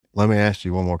Let me ask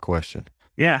you one more question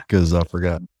Yeah. because I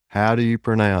forgot. How do you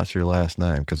pronounce your last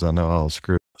name? Because I know I'll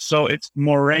screw So it's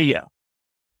Moreya.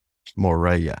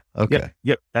 Moreya. Yep. Okay.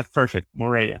 Yep. That's perfect.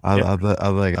 Moreya. I, Yep.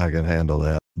 I think I can handle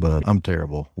that, but I'm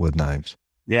terrible with names.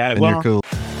 Yeah. And you're cool.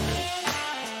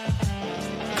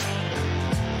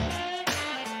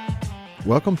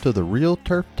 Welcome to the Real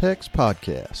Turf Techs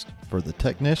podcast for the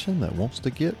technician that wants to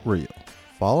get real.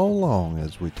 Follow along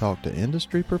as we talk to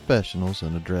industry professionals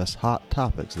and address hot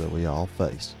topics that we all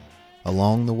face.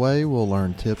 Along the way, we'll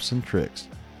learn tips and tricks.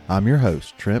 I'm your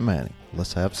host, Trent Manning.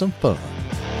 Let's have some fun.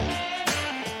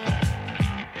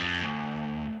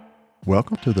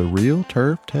 Welcome to the Real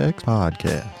Turf Techs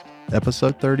podcast,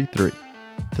 episode 33.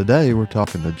 Today, we're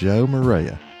talking to Joe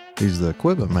Moreya. He's the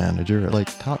equipment manager at Lake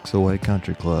Toxaway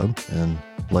Country Club in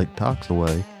Lake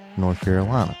Toxaway, North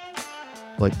Carolina.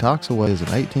 Lake Toxaway is an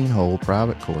 18-hole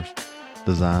private course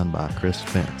designed by Chris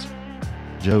Spence.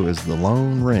 Joe is the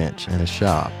lone wrench in his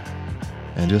shop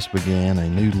and just began a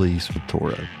new lease with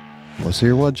Toro. Let's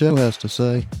hear what Joe has to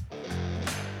say.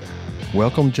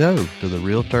 Welcome, Joe, to the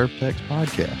Real Turf Techs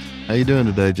podcast. How you doing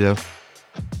today, Joe?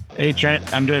 Hey,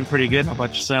 Trent. I'm doing pretty good. How about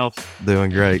yourself? Doing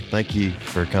great. Thank you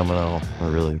for coming on. I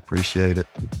really appreciate it.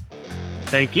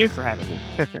 Thank you for having me.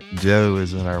 Joe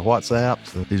is in our WhatsApp,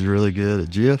 so he's really good at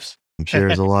GIFs and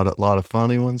shares a lot of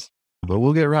funny ones. But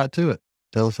we'll get right to it.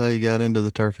 Tell us how you got into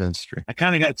the turf industry. I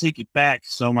kind of got to take it back.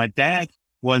 So my dad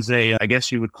was I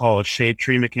guess you would call a shade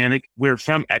tree mechanic. We're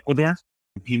from Ecuador.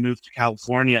 He moved to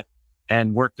California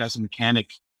and worked as a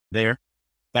mechanic there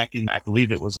back in, I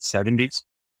believe it was the 70s.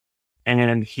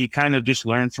 And he kind of just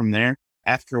learned from there.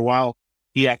 After a while,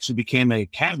 he actually became a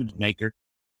cabinet maker.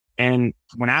 And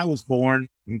when I was born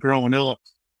and growing up,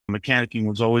 mechanicking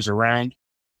was always around.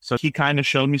 So he kind of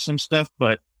showed me some stuff,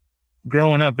 but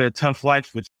growing up, a tough life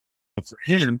for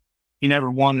him, he never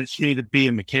wanted me to be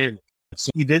a mechanic. So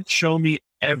he did show me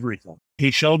everything. He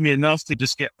showed me enough to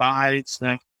just get by and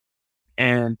stuff.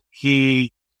 And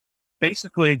he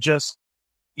basically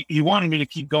he wanted me to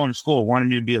keep going to school, wanted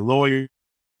me to be a lawyer,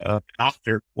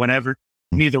 doctor, whatever.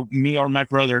 Neither me or my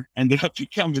brother ended up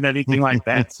becoming anything like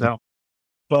that. So,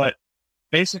 but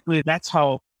basically that's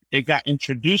how it got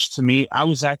introduced to me. I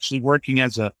was actually working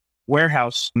as a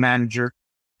warehouse manager,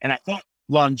 and I thought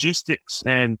logistics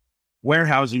and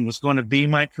warehousing was going to be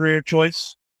my career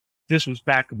choice. This was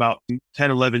back about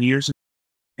 10, 11 years ago.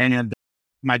 And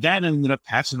my dad ended up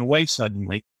passing away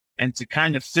suddenly. And to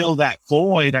kind of fill that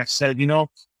void, I said, I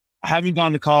haven't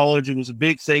gone to college. It was a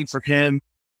big thing for him.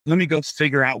 Let me go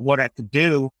figure out what I could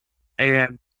do.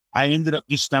 And I ended up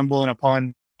just stumbling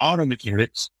upon auto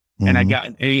mechanics. And I got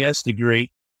an AS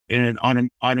degree in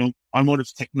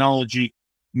automotive technology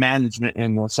management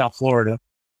in South Florida.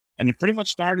 And it pretty much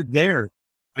started there.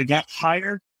 I got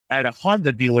hired at a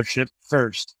Honda dealership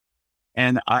first.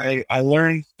 And I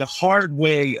learned the hard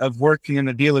way of working in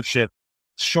a dealership.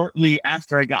 Shortly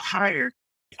after I got hired,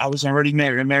 I was already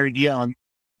married young,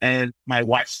 and my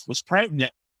wife was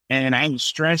pregnant. And I was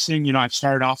stressing, I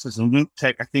started off as a loop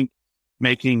tech, I think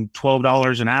making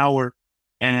 $12 an hour.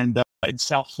 And in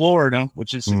South Florida,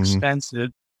 which is expensive,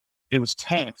 it was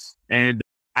tough. And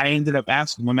I ended up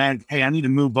asking my man, hey, I need to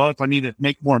move up. I need to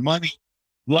make more money.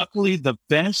 Luckily, the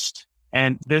best,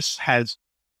 and this has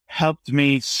helped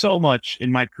me so much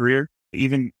in my career,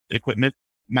 even equipment,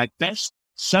 my best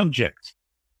subject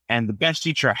and the best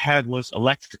teacher I had was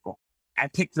electrical. I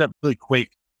picked it up really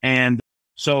quick. And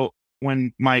so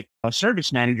when my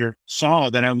service manager saw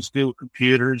that I was good with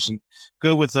computers and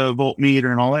good with the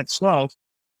voltmeter and all that stuff,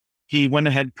 he went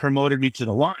ahead and promoted me to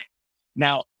the line.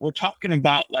 Now, we're talking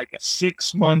about like a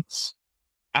 6 months.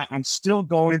 I'm still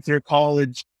going through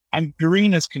college. I'm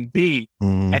green as can be.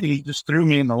 And he just threw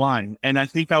me in the line. And I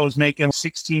think I was making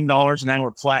 $16 an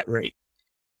hour flat rate.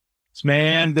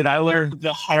 Man, did I learn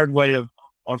the hard way of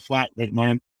flat rate,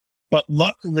 man. But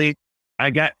luckily,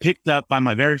 I got picked up by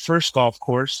my very first golf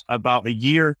course about a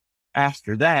year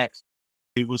after that.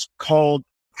 It was called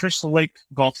Crystal Lake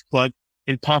Golf Club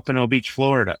in Pompano Beach,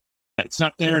 Florida. It's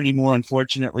not there anymore,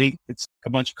 unfortunately. It's a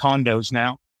bunch of condos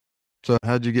now. So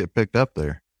how'd you get picked up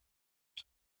there?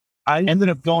 I ended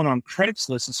up going on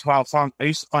Craigslist. That's how I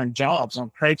used to find jobs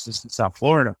on Craigslist in South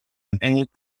Florida. And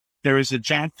there was a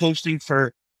job posting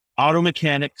for auto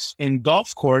mechanics in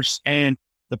golf course. And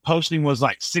the posting was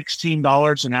like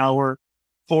 $16 an hour,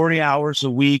 40 hours a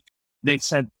week. They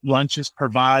said lunches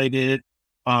provided,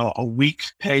 a week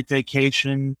paid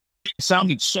vacation. It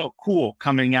sounded so cool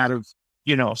coming out of,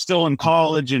 still in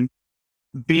college and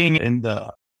being in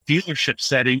the dealership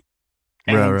setting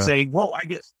and saying, whoa, I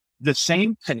get the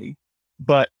same pay,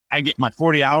 but I get my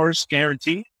 40 hours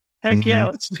guaranteed. heck yeah,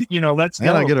 let's And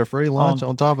I go. get a free lunch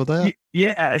on top of that.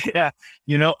 Yeah.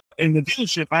 In the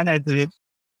dealership, I had the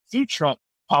food truck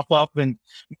pop up. And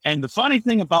the funny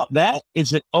thing about that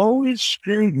is it always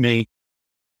screwed me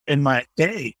in my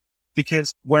day,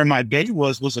 because where my bay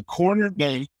was a corner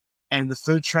bay, and the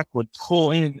food truck would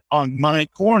pull in on my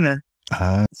corner.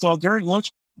 So during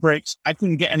lunch breaks, I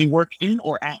couldn't get any work in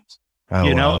or out.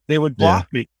 Wow. They would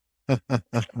block me.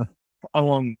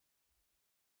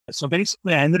 So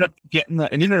basically I ended up getting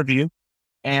an interview,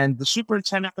 and the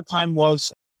superintendent at the time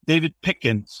was David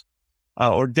Pitkins,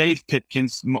 or Dave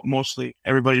Pitkins. Mostly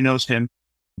everybody knows him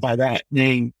by that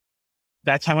name.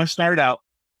 That's how I started out.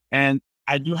 And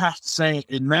I do have to say,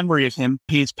 in memory of him,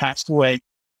 he's passed away.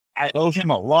 I owe him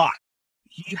a lot.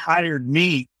 He hired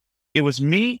me. It was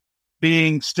me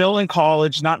being still in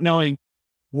college, not knowing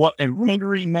what a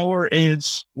rotary mower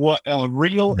is, what a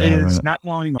reel is, Right. not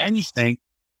knowing anything.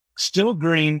 Still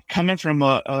green, coming from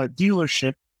a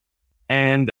dealership.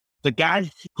 And the guy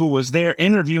who was there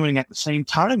interviewing at the same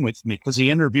time with me, because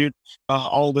he interviewed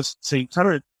all of us at the same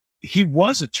time, he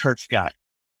was a turf guy.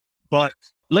 But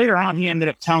later on, he ended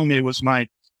up telling me it was my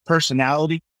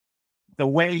personality, the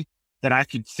way that I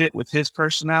could fit with his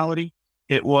personality.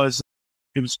 It was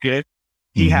good.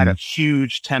 He had a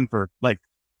huge temper, like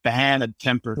bad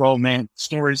temper. Oh man,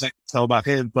 stories I could tell about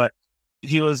him. But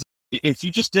if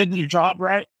you just did your job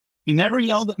right, he never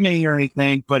yelled at me or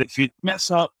anything. But if you mess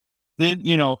up, then,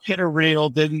 hit a reel,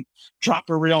 didn't drop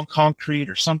a reel on concrete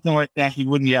or something like that, he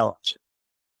wouldn't yell at you.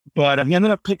 But he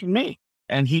ended up picking me.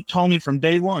 And he told me from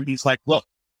day one, he's like, look,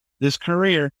 this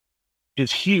career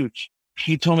is huge.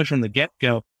 He told me from the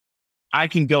get-go, I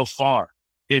can go far.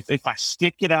 If I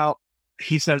stick it out,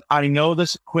 he said, I know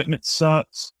this equipment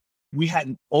sucks. We had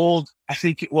an old, I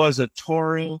think it was a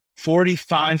Toro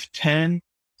 4510,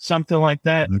 something like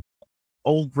that.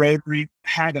 Old rotary,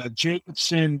 had a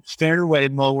Jacobson fairway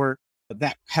mower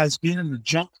that has been in the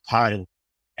junk pile.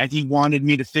 And he wanted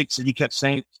me to fix it. He kept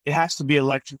saying, it has to be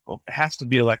electrical. It has to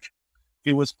be electrical.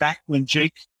 It was back when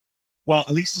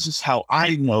at least this is how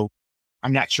I know.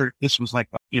 I'm not sure if this was like,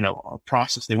 a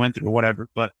process they went through or whatever,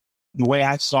 but the way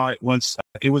I saw it was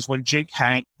when Jake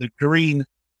had the green,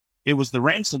 it was the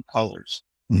ransom colors.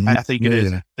 I think it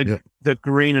is the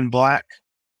green and black.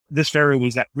 This fairway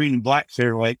was that green and black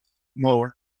fairway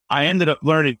mower. I ended up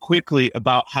learning quickly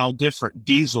about how different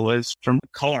diesel is from the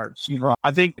cars.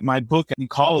 I think my book in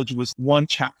college was one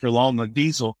chapter long on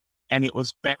diesel, and it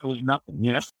was barely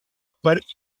nothing, But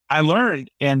I learned,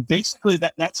 and basically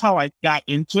that's how I got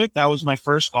into it. That was my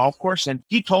first golf course. And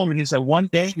he told me, he said, one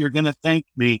day you're going to thank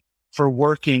me for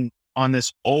working on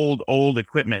this old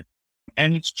equipment.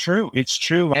 And it's true. It's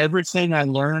true. Everything I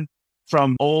learned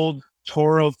from old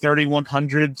Toro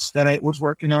 3100s that I was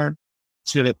working on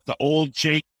to the old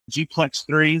G-Plex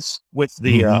 3s with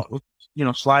the,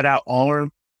 slide out arm,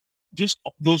 just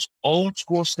those old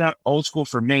school stuff, old school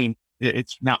for me.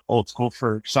 It's not old school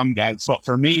for some guys, but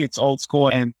for me, it's old school.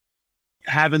 And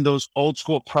having those old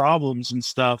school problems and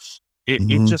stuff, it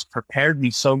just prepared me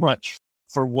so much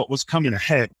for what was coming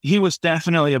ahead. He was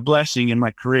definitely a blessing in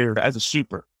my career as a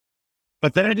super.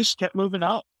 But then I just kept moving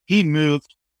up. He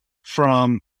moved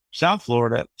from South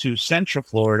Florida to Central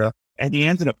Florida, and he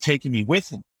ended up taking me with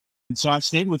him. And so I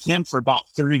stayed with him for about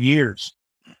 3 years.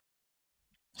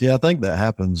 Yeah, I think that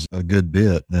happens a good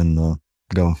bit in the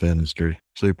golf industry.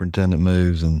 Superintendent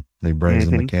moves and he brings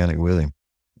a mechanic with him.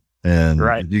 And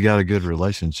you got a good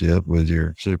relationship with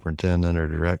your superintendent or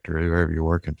director, whoever you're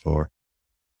working for.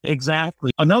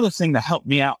 Exactly. Another thing that helped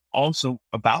me out also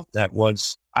about that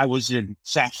was I was in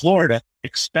South Florida,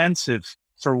 expensive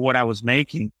for what I was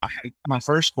making. I had my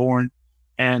firstborn,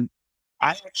 and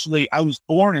I was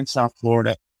born in South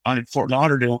Florida in Fort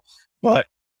Lauderdale, but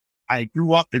I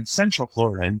grew up in Central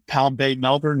Florida in Palm Bay,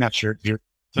 Melbourne. Not sure if you're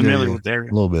familiar with there. A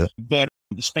little bit. But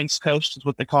the Space Coast is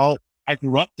what they call it. I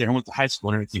grew up there and went to high school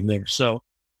and everything there. So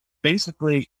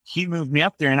basically, he moved me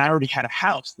up there, and I already had a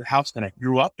house, the house that I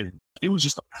grew up in. It was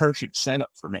just a perfect setup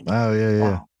for me. Oh, yeah.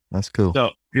 Wow. That's cool.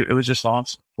 So it was just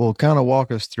awesome. Well, kind of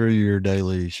walk us through your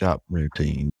daily shop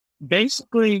routine.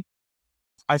 Basically,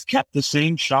 I've kept the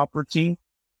same shop routine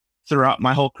throughout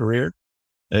my whole career.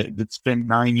 It's been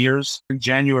 9 years. In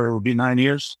January will be 9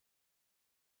 years.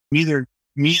 Either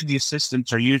me and the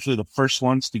assistants are usually the first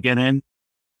ones to get in.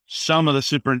 Some of the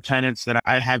superintendents that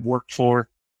I had worked for,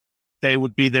 they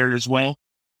would be there as well.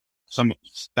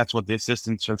 That's what the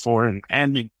assistants are for.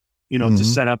 And me, to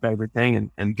set up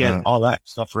everything and get all that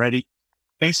stuff ready.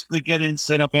 Basically get in,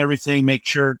 set up everything, make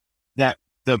sure that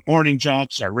the morning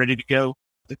jobs are ready to go.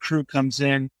 The crew comes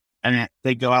in and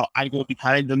they go out. I go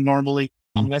behind them normally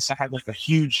unless I had like a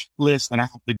huge list and I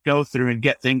have to go through and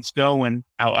get things going,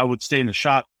 I would stay in the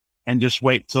shop and just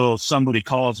wait till somebody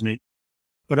calls me.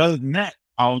 But other than that,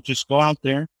 I'll just go out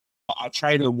there. I'll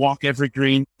try to walk every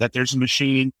green that there's a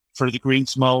machine for the green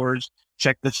mowers,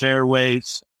 check the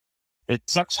fairways. It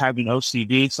sucks having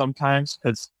OCD sometimes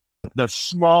because the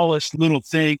smallest little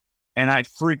thing and I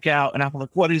freak out and I'm like,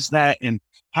 what is that? And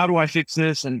how do I fix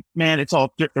this? And man,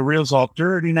 the reel's all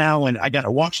dirty now and I got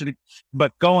to wash it.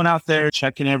 But going out there,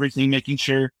 checking everything, making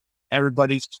sure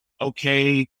everybody's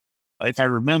okay. If I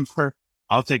remember,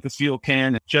 I'll take a fuel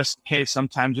can just in case.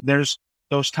 Sometimes there's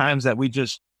those times that we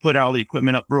just put all the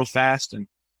equipment up real fast and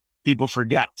people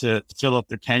forgot to fill up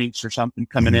their tanks or something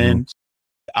coming in.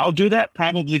 I'll do that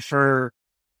probably for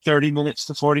 30 minutes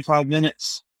to 45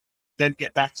 minutes, then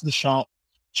get back to the shop,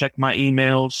 check my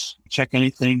emails, check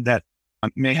anything that I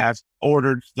may have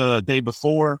ordered the day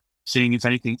before, seeing if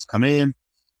anything's come in,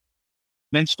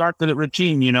 then start the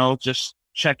routine, just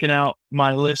checking out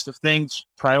my list of things,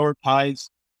 prioritize,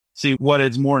 see what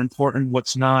is more important,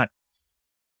 what's not.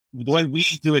 The way we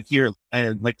do it here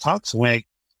at Lake Toxaway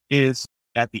is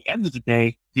at the end of the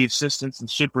day, the assistants and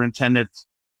the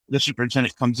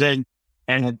superintendent comes in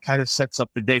and it kind of sets up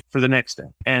the day for the next day.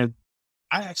 And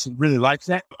I actually really like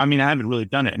that. I mean, I haven't really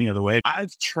done it any other way.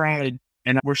 I've tried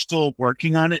and we're still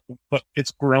working on it, but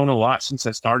it's grown a lot since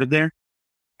I started there.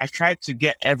 I've tried to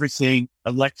get everything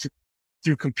electric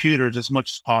through computers as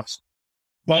much as possible,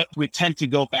 but we tend to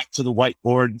go back to the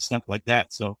whiteboard and stuff like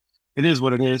that. So it is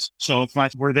what it is. So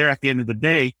if we're there at the end of the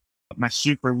day, my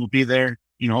super will be there.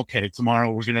 Okay,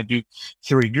 tomorrow we're going to do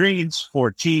 3 greens, 4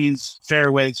 tees,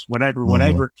 fairways,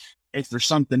 whatever. If there's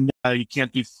something you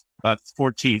can't do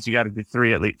 4 tees, you got to do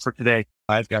 3 at least for today.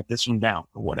 I've got this one down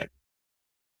or whatever.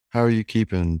 How are you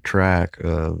keeping track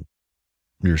of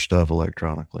your stuff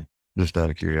electronically? Just out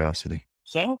of curiosity.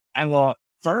 So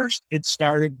first it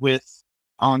started with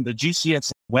on the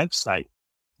GCS website,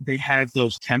 they have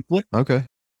those template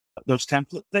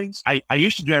things. I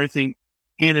used to do everything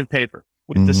pen and paper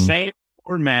with the same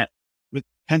format with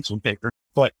pencil and paper,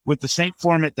 but with the same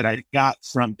format that I got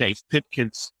from Dave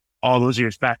Pipkins all those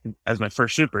years back as my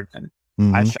first superintendent.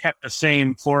 I've kept the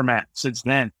same format since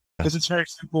then because it's very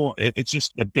simple. It's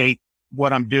just the date,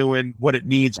 what I'm doing, what it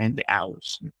needs, and the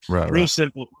hours. Real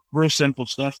simple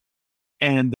stuff.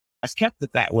 And I've kept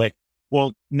it that way.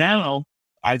 Well, now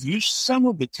I've used some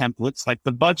of the templates, like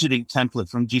the budgeting template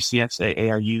from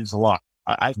GCSAA I use a lot.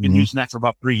 I've been using that for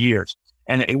about 3 years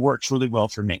and it works really well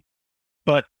for me.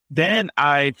 But then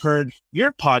I heard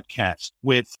your podcast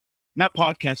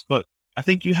but I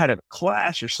think you had a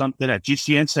class or something at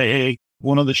GCSAA,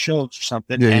 one of the shows or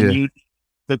something, you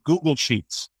the Google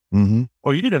Sheets,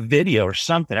 or you did a video or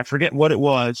something. I forget what it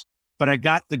was, but I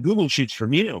got the Google Sheets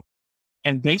from you.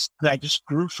 And basically I just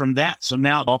grew from that. So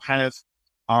now I'll have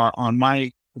on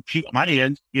my computer, my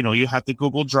end, you have the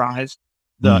Google Drive,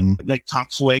 the like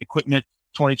Toxaway equipment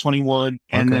 2021,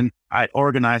 and then I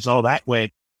organize all that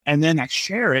way. And then I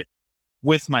share it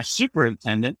with my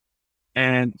superintendent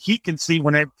and he can see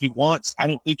whenever he wants. I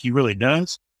don't think he really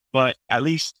does, but at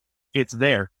least it's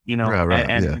there, Right.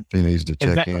 And if he needs to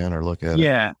check in or look at it.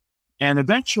 Yeah. And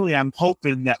eventually I'm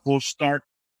hoping that we'll start.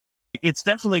 It's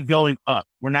definitely going up.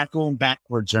 We're not going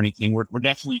backwards or anything. We're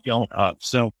definitely going up.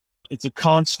 So it's a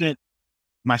constant.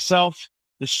 Myself,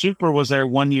 the super was there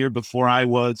 1 year before I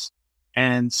was.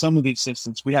 And some of the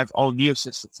assistants, we have all new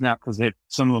assistants now because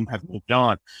some of them have moved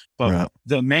on. But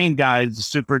the main guys, the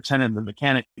superintendent, the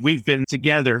mechanic, we've been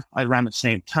together around the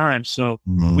same time. So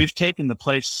we've taken the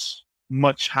place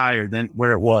much higher than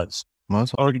where it was.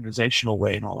 Organizational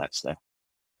way and all that stuff.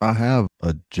 I have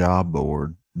a job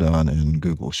board done in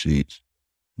Google Sheets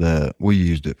that we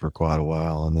used it for quite a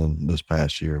while. And then this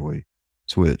past year, we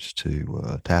switched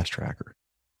to Task Tracker,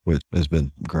 which has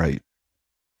been great.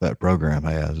 That program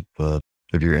has, but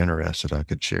if you're interested, I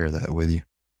could share that with you.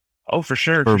 Oh, for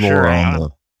sure. For more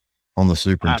on the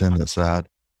superintendent side.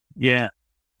 Yeah.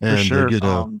 And for sure. To get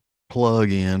a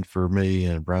plug in for me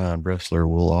and Brian Bressler,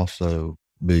 will also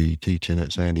be teaching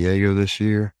at San Diego this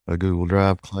year, a Google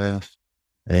Drive class.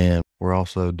 And we're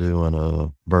also doing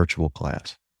a virtual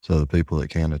class. So the people that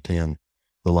can't attend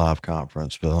the live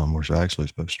conference, we're actually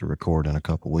supposed to record in a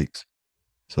couple weeks.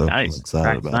 So I'm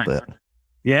excited about that.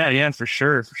 Yeah, for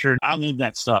sure. I love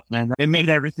that stuff, man. It made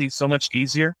everything so much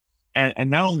easier. And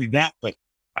not only that, but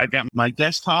I've got my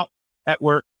desktop at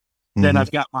work. Then I've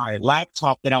got my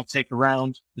laptop that I'll take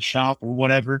around the shop or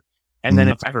whatever. And then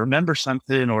if I remember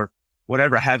something or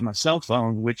whatever, I have my cell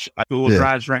phone, which Google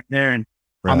Drive's right there. And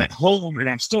I'm at home and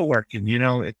I'm still working,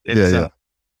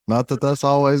 Not that that's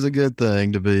always a good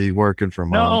thing to be working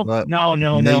from home. No.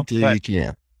 You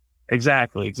can.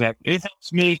 Exactly. It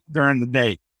helps me during the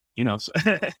day, you know. So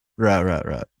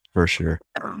Right. For sure.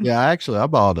 Yeah, actually, I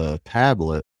bought a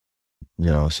tablet,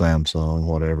 Samsung,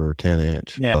 whatever,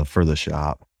 10-inch yeah. for the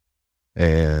shop.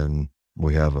 And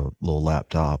we have a little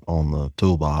laptop on the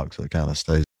toolbox that kind of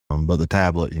stays on. But the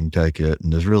tablet, you can take it,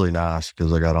 and it's really nice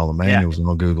because I got all the manuals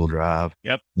on Google Drive.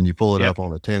 Yep. And you pull it Yep. up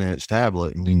on a 10-inch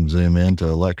tablet, and you can zoom into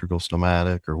electrical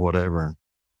schematic or whatever. And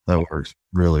that works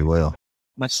really well.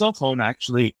 My cell phone,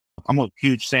 actually, I'm a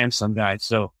huge Samsung guy,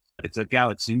 so it's a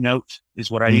Galaxy Note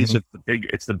is what I use.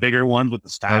 It's the bigger one with the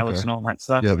stylus and all that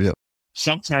stuff. Yep.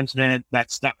 Sometimes, man, that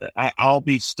stuff, I'll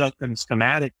be stuck in a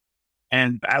schematic,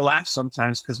 and I laugh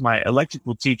sometimes because my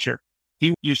electrical teacher,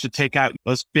 he used to take out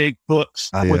those big books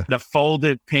with the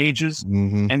folded pages,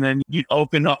 and then you'd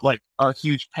open up like a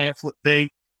huge pamphlet thing,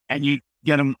 and you'd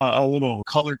get them a little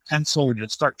colored pencil and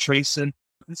just start tracing.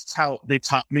 This is how they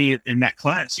taught me in that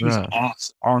class. He was an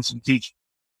awesome teacher.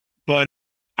 But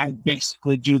I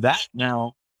basically do that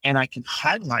now, and I can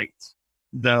highlight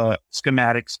the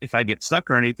schematics if I get stuck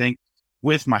or anything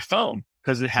with my phone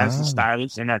because it has the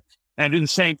stylus, and I do the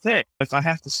same thing. If I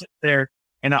have to sit there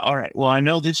and all right, well, I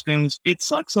know this thing's, it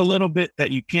sucks a little bit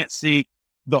that you can't see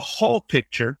the whole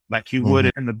picture like you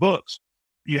would in the books.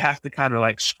 You have to kind of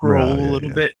like scroll a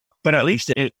little bit, but at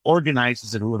least it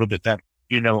organizes it a little bit better.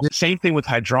 Same thing with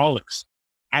hydraulics.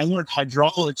 I learned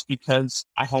hydraulics because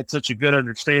I had such a good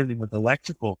understanding with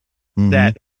electrical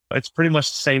that it's pretty much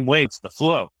the same way. It's the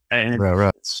flow and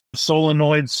it's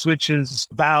solenoid switches,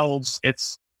 valves.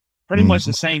 It's pretty much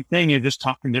the same thing. You're just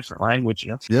talking different language.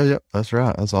 Yeah. That's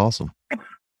right. That's awesome.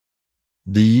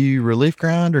 Do you relief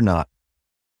grind or not?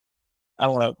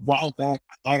 A while back,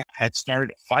 I thought I had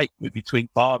started a fight between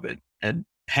Bob and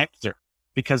Hector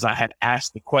because I had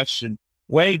asked the question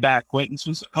way back when. This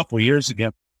was a couple of years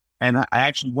ago. And I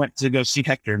actually went to go see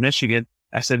Hector in Michigan.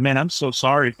 I said, man, I'm so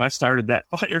sorry if I started that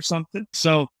fight or something.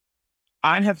 So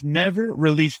I have never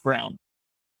relief ground,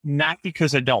 not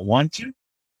because I don't want to,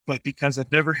 but because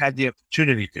I've never had the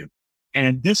opportunity to.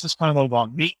 And this is kind of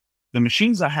on me. The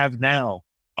machines I have now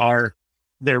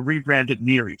they're rebranded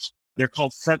Neries. They're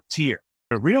called Frontier.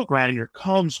 The real grinder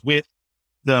comes with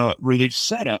the relief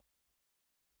setup,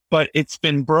 but it's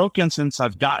been broken since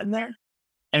I've gotten there.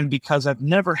 And because I've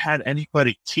never had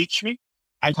anybody teach me,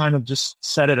 I kind of just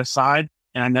set it aside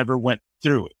and I never went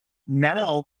through it.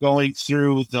 Now going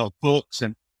through the books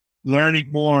and learning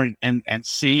more and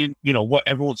seeing, what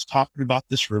everyone's talking about,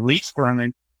 this relief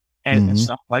grinding and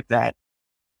stuff like that,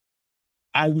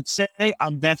 I would say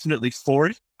I'm definitely for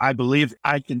it. I believe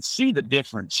I can see the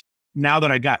difference now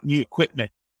that I got new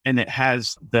equipment and it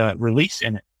has the release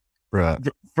in it. Right.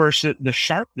 Versus the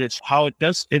sharpness, how it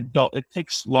does it dull. It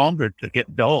takes longer to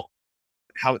get dull,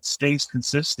 how it stays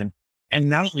consistent. And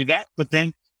not only that, but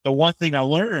then the one thing I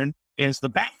learned is the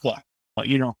backflap.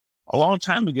 A long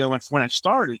time ago when I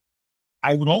started,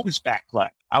 I would always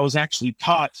backflap. I was actually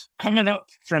taught coming up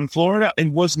from Florida,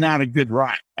 it was not a good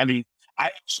ride. I mean, I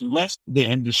actually left the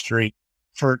industry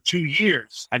for 2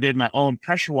 years. I did my own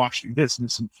pressure washing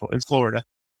business in Florida,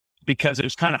 because it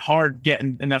was kind of hard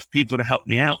getting enough people to help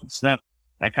me out and stuff.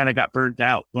 I kind of got burned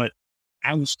out, but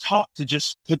I was taught to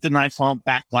just put the knife on,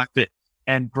 backflap it,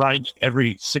 and grind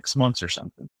every 6 months or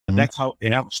something. That's how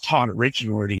I was taught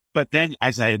originally. But then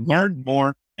as I learned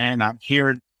more and I'm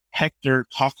hearing Hector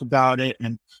talk about it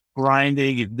and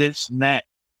grinding and this and that,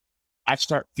 I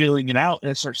start feeling it out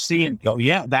and I start seeing,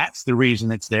 yeah, that's the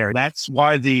reason it's there. That's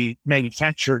why the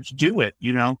manufacturers do it,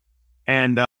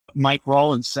 And Mike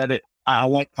Rollins said it. I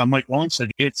like how Mike Rollins said,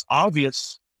 it's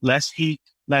obvious, less heat,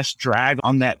 less drag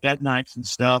on that bed knife and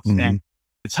stuff. And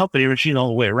it's helping your machine all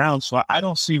the way around. So I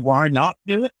don't see why not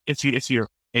do it if you're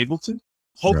able to.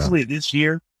 Hopefully this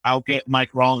year I'll get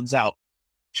Mike Rollins out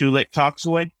to Lake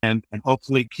Toxaway and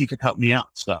hopefully he can help me out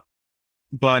and stuff.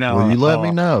 But you let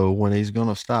me know when he's going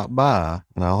to stop by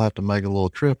and I'll have to make a little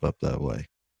trip up that way.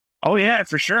 Oh yeah,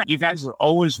 for sure. You guys are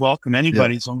always welcome.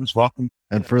 Anybody's always welcome.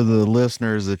 And for the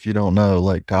listeners, if you don't know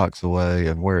Lake Toxaway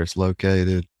and where it's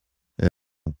located in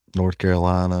North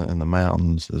Carolina in the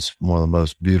mountains, is one of the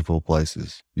most beautiful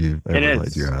places you've ever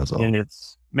laid your eyes on. And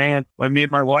it's, man, when me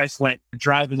and my wife went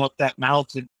driving up that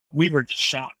mountain, we were just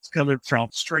shocked coming from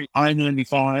straight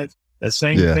I-95, the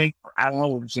same thing for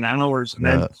hours and hours. And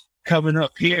then coming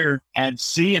up here and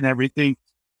seeing everything.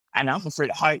 And I'm afraid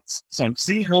of heights. So I'm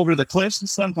seeing over the cliffs and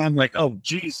stuff. I'm like, oh,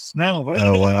 geez, no.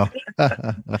 Oh, wow.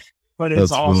 But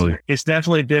it's awesome. Funny. It's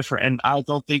definitely different. And I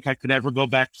don't think I could ever go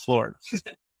back to Florida.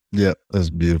 Yep. It's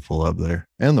beautiful up there.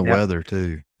 And the weather,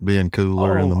 too. Being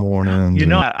cooler in the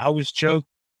morning. I always joke,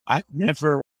 I've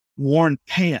never worn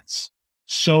pants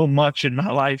so much in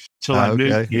my life till I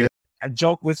moved here. I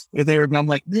joke with Eric and I'm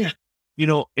like, man,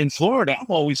 in Florida, I'm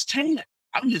always tan.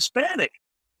 I'm Hispanic.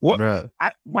 What? Right.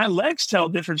 My legs tell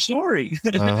a different story.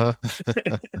 Uh-huh.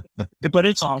 But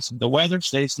it's awesome. The weather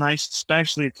stays nice,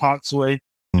 especially at Coxway.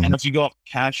 Mhm. And if you go up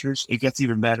to Cashers, it gets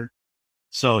even better.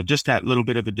 So just that little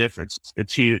bit of a difference.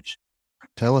 It's huge.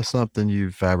 Tell us something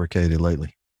you've fabricated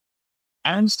lately.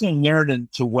 I'm still learning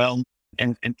to weld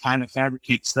and kind of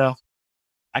fabricate stuff.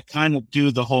 I kind of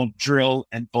do the whole drill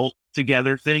and bolt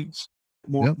together things.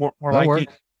 More That like works. it.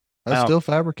 That's still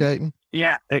fabricating.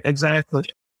 Yeah, exactly.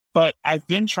 But I've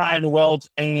been trying to weld,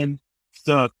 and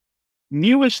the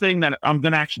newest thing that I'm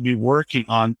going to actually be working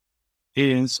on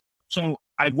is, so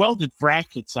I welded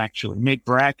brackets, actually, make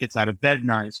brackets out of bed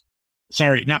knives.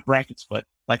 Sorry, not brackets, but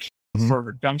like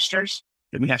for dumpsters.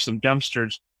 We have some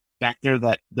dumpsters back there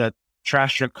that the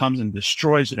trash truck comes and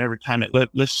destroys it every time it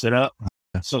lifts it up.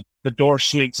 So the door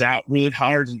swings out really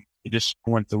hard, and it just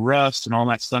went the rust and all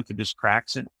that stuff. It just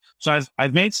cracks it. So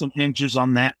I've made some hinges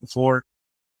on that before.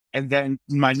 And then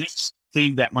my next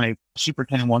thing that my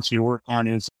superintendent wants me to work on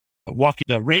is walking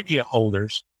the radio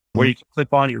holders where you can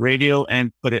clip on your radio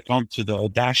and put it onto the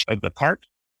dash of the cart.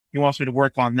 He wants me to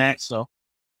work on that. So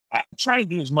I try to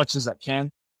do as much as I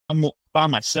can. I'm by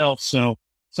myself. So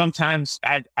sometimes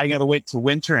I got to wait till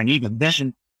winter. And even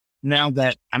then, now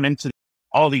that I'm into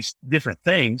all these different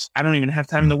things, I don't even have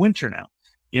time in the winter now,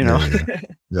 Yeah.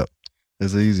 Yep.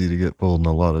 It's easy to get pulled in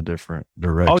a lot of different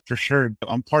directions. Oh, for sure.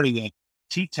 I'm part of the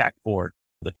TTAC board,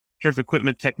 the Turf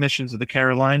Equipment Technicians of the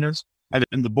Carolinas. I've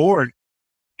been the board,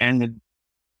 and then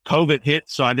COVID hit,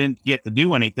 so I didn't get to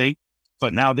do anything.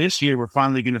 But now this year, we're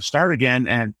finally going to start again.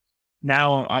 And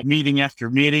now I'm meeting after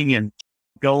meeting and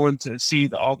going to see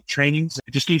all the trainings.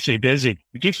 It just keeps me busy.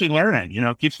 It keeps me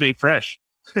learning, keeps me fresh.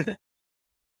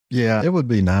 Yeah, it would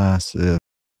be nice if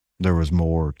there was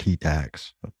more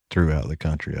TTACs throughout the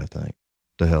country, I think,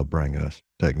 to help bring us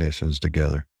technicians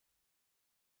together.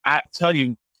 I tell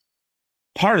you,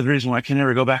 part of the reason why I can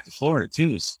never go back to Florida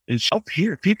too is up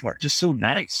here, people are just so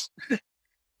nice.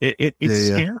 It's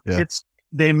scary. Yeah.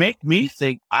 They make me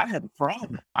think I have a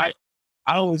problem. I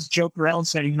always joke around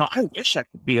saying, I wish I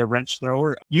could be a wrench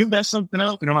thrower. You mess something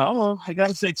up, and I'm like, oh, I got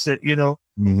to fix it.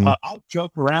 I'll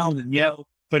joke around and yell,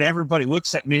 but everybody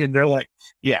looks at me and they're like,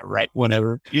 yeah, right,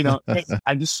 whatever.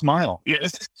 I just smile.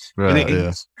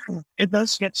 Right, It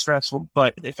does get stressful,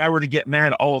 but if I were to get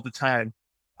mad all the time,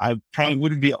 I probably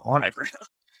wouldn't be on it.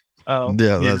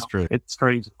 That's true. It's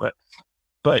crazy,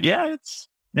 but yeah,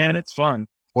 it's fun.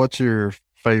 What's your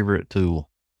favorite tool?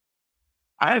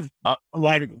 I have a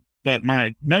lighter, but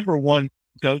my number one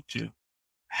go-to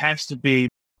has to be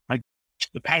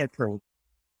the Power Pro.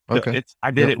 Okay. I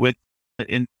did it with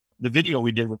in the video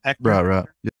we did with Hector. Right.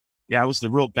 Yeah, it was the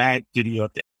real bad video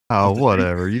at the Oh,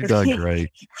 whatever. You done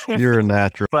great. You're a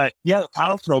natural. But yeah, the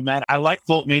Power Pro, man, I like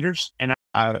voltmeters and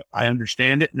I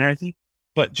understand it and everything,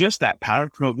 but just that Power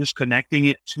Pro, just connecting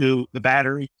it to the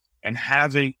battery and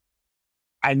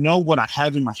I know what I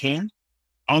have in my hand.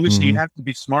 Obviously, you have to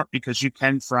be smart because you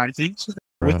can fry things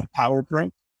with the Power Pro,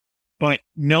 but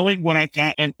knowing what I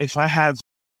can, and if I have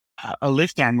a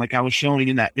lift on, like I was showing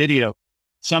in that video,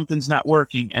 something's not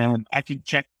working and I can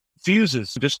check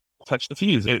fuses, just touch the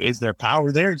fuse. Is there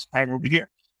power there? Is power over here?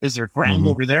 Is there ground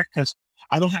over there? Because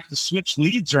I don't have to switch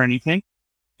leads or anything.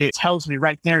 It tells me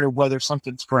right there whether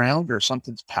something's ground or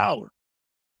something's power,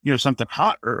 something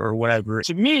hot or whatever.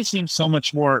 To me, it seems so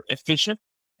much more efficient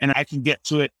and I can get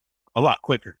to it a lot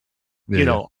quicker.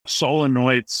 Yeah.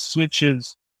 Solenoids,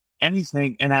 switches,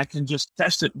 anything, and I can just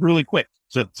test it really quick.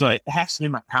 So it has to be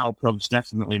my Power Pro. Is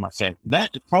definitely my favorite.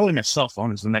 That probably my cell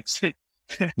phone is the next thing.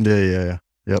 Yeah.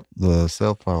 Yep. The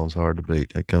cell phone's hard to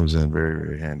beat. It comes in very,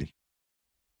 very handy.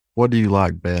 What do you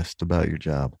like best about your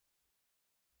job?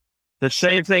 The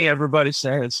same thing everybody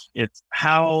says. It's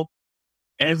how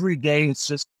every day it's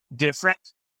just different.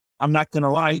 I'm not going to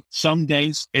lie. Some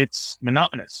days it's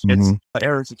monotonous. It's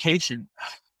aerification,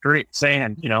 great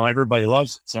sand. Everybody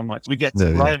loves it so much. We get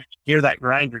to hear that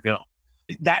grinder go.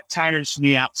 That tires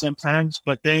me out sometimes,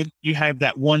 but then you have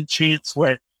that one chance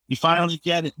where you finally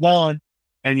get it done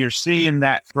and you're seeing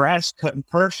that grass cutting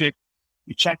perfect.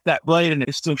 You check that blade and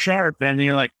it's still sharp and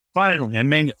you're like, finally, I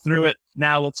made it through it.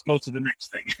 Now let's go to the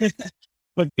next thing.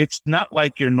 But it's not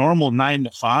like your normal 9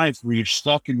 to 5 where you're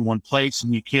stuck in one place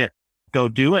and you can't go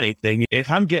do anything. If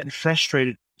I'm getting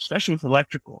frustrated, especially with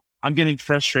electrical, I'm getting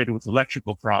frustrated with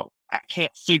electrical problems. I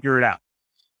can't figure it out.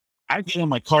 I get in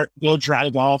my cart, go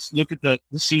drive off, look at the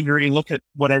scenery, look at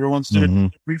what everyone's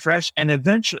doing, refresh, and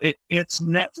eventually it's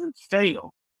never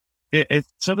failed.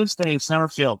 To this day, it's never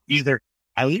failed. Either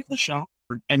I leave the shop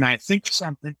and I think of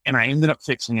something and I ended up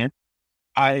fixing it.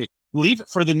 I leave it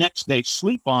for the next day,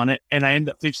 sleep on it, and I end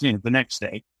up fixing it the next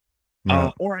day.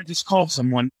 Right. Or I just call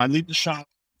someone. I leave the shop,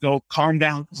 go calm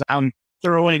down because I'm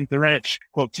throwing the wrench,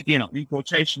 in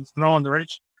quotations, throwing the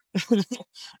wrench.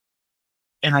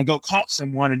 And I go call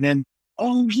someone and then,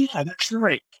 oh yeah, that's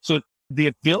right. So the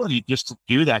ability just to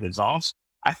do that is awesome.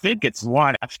 I think it's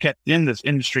why I've kept in this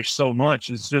industry so much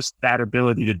is just that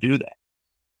ability to do that.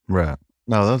 Right.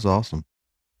 No, that's awesome.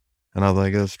 And I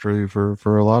think that's true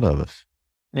for a lot of us.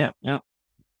 Yeah. Yeah.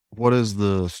 What is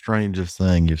the strangest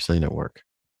thing you've seen at work?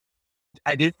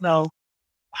 I didn't know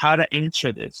how to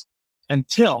answer this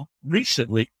until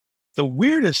recently. The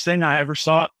weirdest thing I ever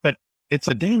saw, but it's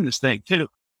a dangerous thing too.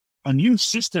 A new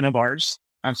assistant of ours,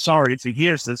 I'm sorry if he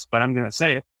hears this, but I'm going to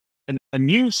say it. A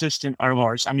new assistant of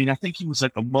ours, I mean, I think he was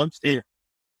like a month in.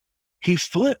 He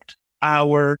flipped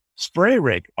our spray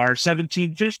rig, our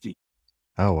 1750.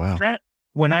 Oh, wow.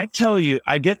 When I tell you,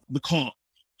 I get the call,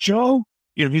 Joe,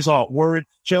 he's all worried.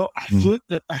 Joe,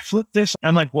 I flipped this.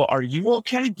 I'm like, well, are you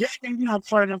okay? Yeah, I'm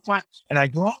fine. And I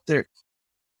go out there.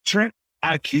 Trent,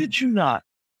 I kid you not,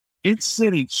 it's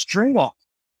sitting straight off.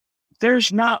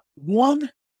 There's not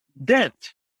one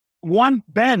dent, one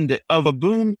bend of a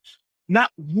boom,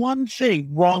 not one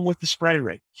thing wrong with the spray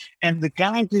rig. And the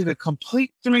guy did a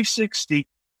complete 360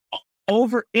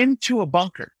 over into a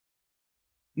bunker.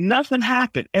 Nothing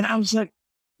happened. And I was like,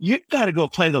 you got to go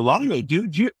play the lottery,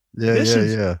 dude. This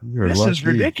is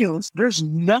ridiculous. There's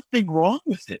nothing wrong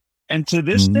with it. And to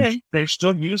this day, they're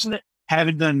still using it,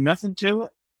 haven't done nothing to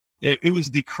it. It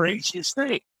was the craziest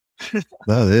thing.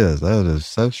 That is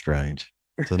so strange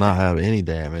to not have any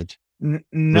damage.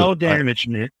 No damage,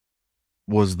 man.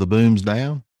 Was the booms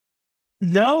down?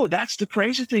 No, that's the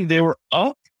crazy thing. They were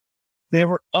up.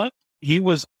 He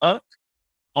was up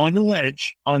on the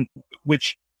ledge on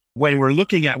which when we're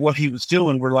looking at what he was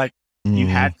doing, we're like, you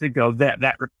had to go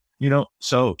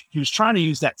so he was trying to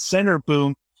use that center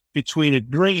boom between a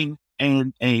green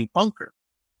and a bunker.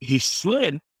 He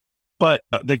slid, but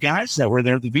the guys that were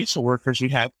there, the visa workers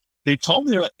they told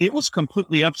me it was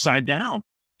completely upside down.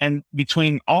 And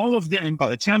between all of them, by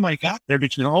the time I got there,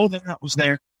 between all of them that was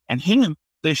there and him,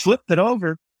 they flipped it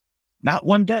over. Not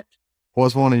one dent.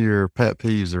 What's one of your pet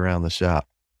peeves around the shop?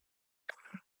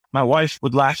 My wife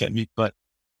would laugh at me, but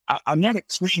I'm not a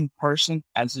clean person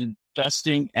as in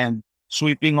dusting and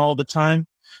sweeping all the time,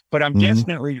 but I'm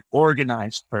definitely an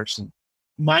organized person.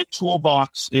 My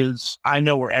toolbox I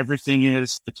know where everything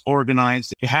is. It's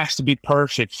organized. It has to be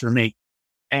perfect for me.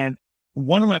 And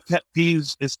one of my pet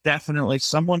peeves is definitely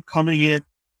someone coming in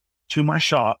to my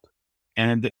shop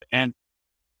and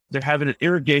they're having an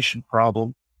irrigation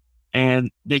problem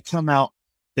and they come out,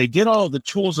 they get all the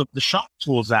tools of the shop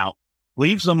tools out,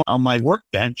 leaves them on my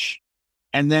workbench,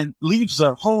 and then leaves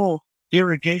a whole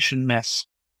irrigation mess,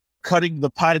 cutting the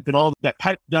pipe and all that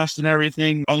pipe dust and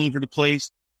everything all over the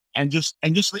place and just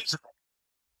leaves it.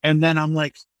 And then I'm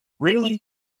like, really?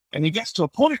 And it gets to a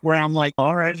point where I'm like,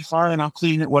 all right, fine, I'll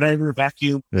clean it, whatever,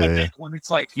 vacuum. Yeah, But then when it's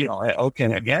like,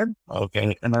 okay, again,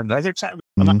 okay. And another time,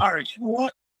 I'm like, all right, you know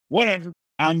what? Whatever.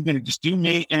 I'm going to just do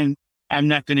me and I'm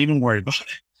not going to even worry about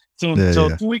it.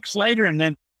 So 2 weeks later, and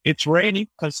then it's raining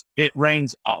because it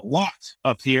rains a lot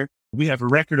up here. We have a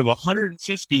record of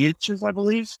 150 inches, I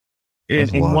believe,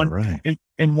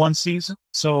 in one season.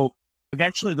 So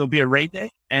eventually there'll be a rain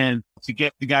day and to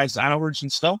get the guys' hours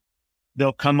and stuff,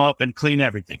 they'll come up and clean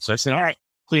everything. So I said, all right,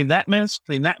 clean that mess,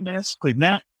 clean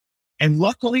that. And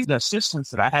luckily the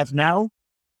assistants that I have now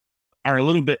are a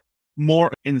little bit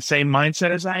more in the same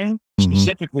mindset as I am,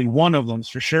 specifically one of them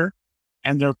for sure.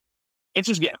 And it's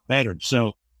just getting better.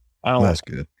 So that's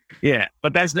good. Yeah,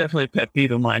 but that's definitely a pet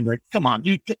peeve of mine. Like, come on,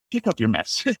 you pick up your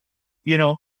mess.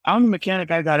 I'm a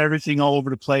mechanic. I got everything all over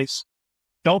the place.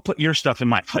 Don't put your stuff in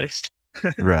my place.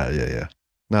 Right. Yeah.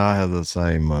 No, I have the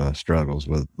same struggles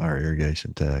with our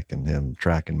irrigation tech and him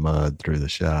tracking mud through the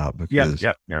shop because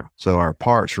so our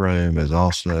parts room is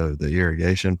also the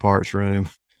irrigation parts room.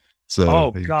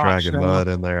 So he's tracking mud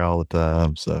in there all the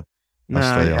time. So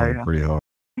I stay on him pretty hard.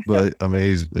 But I mean,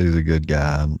 he's a good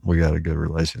guy and we got a good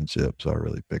relationship. So I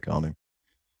really pick on him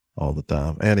all the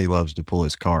time. And he loves to pull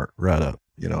his cart right up,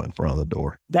 in front of the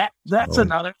door. That's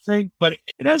another thing, but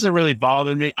it doesn't really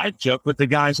bother me. I joke with the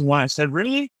guys and I said,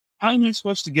 really? How am I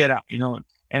supposed to get out?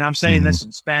 And I'm saying this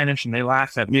in Spanish and they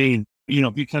laugh at me,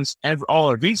 because all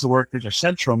our visa workers are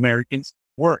Central Americans,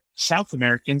 we're South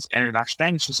Americans, and our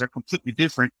Spanishes are completely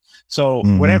different. So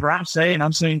whatever I'm saying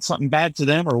something bad to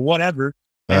them or whatever.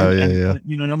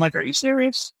 And I'm like, are you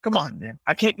serious? Come on, man.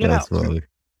 I can't get out. Funny.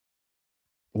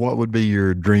 What would be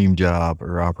your dream job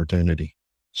or opportunity?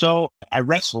 So I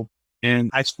wrestled in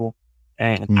high school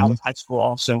and out of high school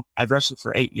also. I wrestled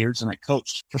for 8 years and I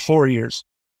coached for 4 years.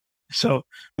 So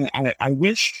I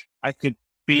wish I could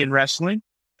be in wrestling.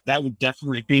 That would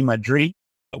definitely be my dream,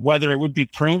 whether it would be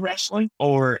pro wrestling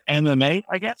or MMA,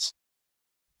 I guess.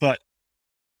 But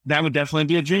that would definitely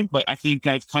be a dream. But I think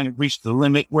I've kind of reached the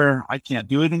limit where I can't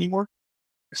do it anymore,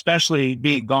 especially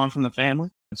being gone from the family.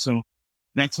 So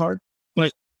that's hard.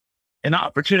 But an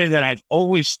opportunity that I've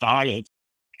always thought of,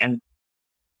 and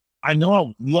I know I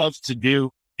would love to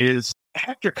do, is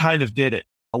Hector kind of did it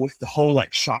with the whole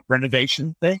like shop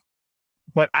renovation thing.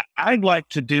 But I'd like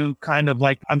to do kind of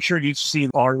like, I'm sure you've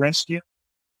seen Bar Rescue.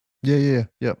 Yep.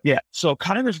 Yeah. So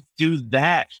kind of do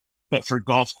that, but for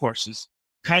golf courses,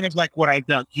 kind of like what I've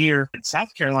done here in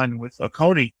South Carolina with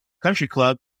Oconee Country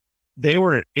Club. They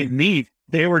were in need.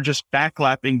 They were just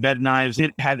backlapping bed knives.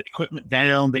 It had equipment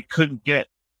down. They couldn't get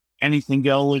anything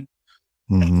going.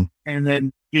 Mm-hmm. And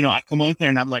then, I come out there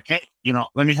and I'm like, hey,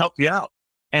 let me help you out.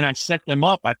 And I set them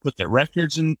up. I put their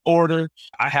records in order.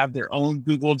 I have their own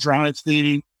Google Drive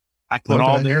thing. I put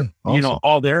all their, awesome.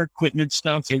 all their equipment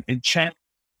stuff in check,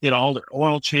 did all their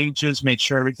oil changes, made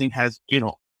sure everything has,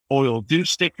 oil due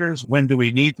stickers. When do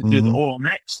we need to do the oil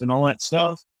next and all that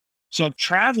stuff? So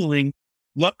traveling,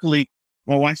 luckily,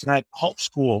 my wife and I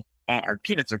homeschool our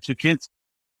kids, our two kids.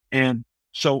 And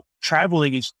so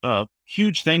traveling is a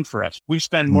huge thing for us. We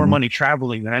spend more money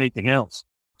traveling than anything else.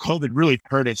 COVID really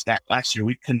hurt us that last year.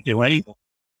 We couldn't do anything.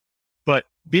 But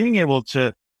being able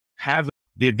to have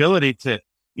the ability to,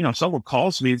 someone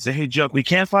calls me and say, hey, Joe, we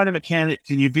can't find a mechanic.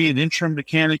 Can you be an interim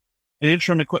mechanic, an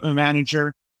interim equipment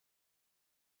manager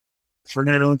for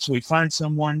Netherlands until we find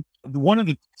someone? One of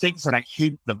the things that I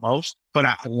hated the most, but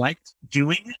I liked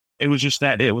doing it, it was just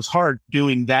that it was hard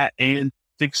doing that and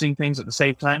fixing things at the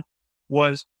same time,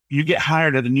 was you get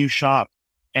hired at a new shop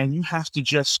and you have to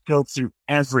just go through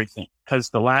everything because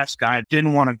the last guy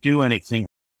didn't want to do anything.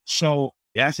 So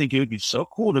I think it would be so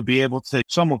cool to be able to,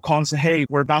 someone call and say, hey,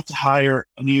 we're about to hire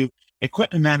a new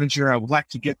equipment manager. I would like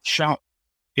to get the shop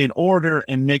in order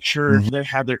and make sure they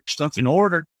have their stuff in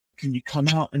order. Can you come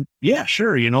out? And yeah,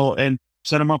 sure. And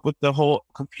set them up with the whole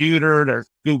computer, their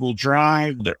Google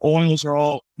Drive, their oils are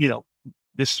all,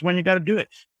 this is when you got to do it,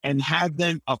 and have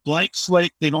them a blank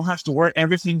slate. They don't have to work.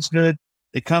 Everything's good.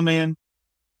 They come in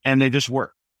and they just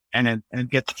work and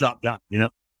get the job done, No,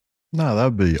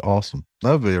 that'd be awesome.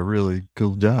 That'd be a really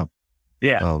cool job.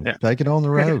 Yeah. Take it on the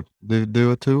road.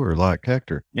 do a tour like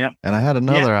Hector. Yeah. And I had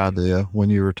another idea when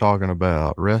you were talking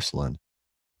about wrestling.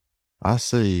 I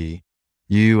see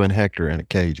you and Hector in a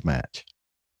cage match.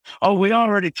 Oh, we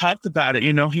already talked about it.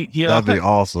 That'd be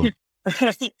awesome.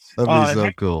 That'd be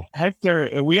so cool.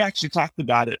 Hector, we actually talked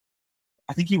about it.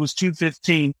 I think he was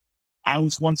 215. I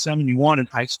was 171 in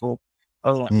high school.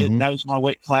 That was my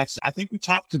weight class. I think we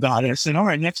talked about it. I said, all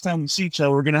right, next time we see each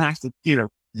other, we're going to have to,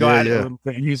 go at it a little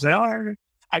bit. And he said, all right.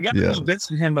 I got to convince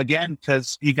him again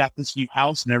because he got this new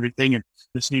house and everything and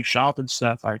this new shop and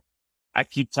stuff. I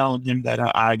keep telling him that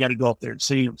I got to go up there and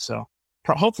see him. So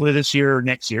hopefully this year or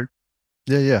next year.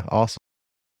 Yeah. Awesome.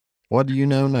 What do you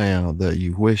know now that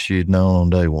you wish you'd known on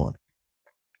day one?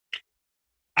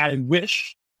 I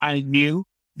wish I knew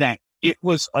that it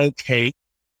was okay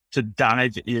to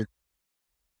dive in,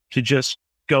 to just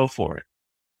go for it.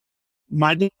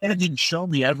 My dad didn't show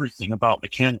me everything about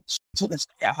mechanics. So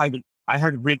I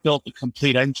had rebuilt the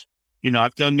complete engine.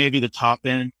 I've done maybe the top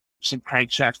end, some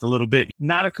crankshafts a little bit,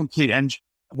 not a complete engine,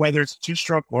 whether it's a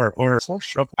 2-stroke or a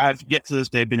 4-stroke. I've yet to this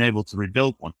day been able to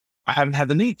rebuild one. I haven't had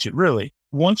the need to, really.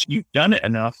 Once you've done it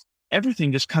enough,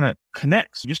 everything just kind of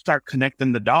connects. You start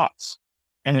connecting the dots.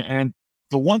 And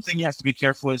the one thing you have to be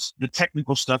careful is the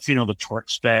technical stuff, the torque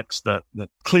specs, the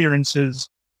clearances,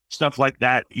 stuff like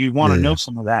that. You want to know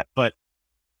some of that, but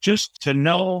just to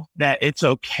know that it's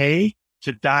okay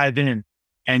to dive in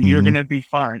and you're going to be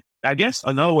fine. I guess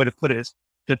another way to put it is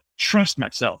to trust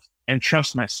myself and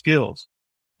trust my skills.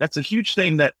 That's a huge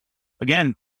thing that,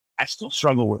 again, I still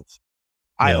struggle with.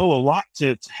 I owe a lot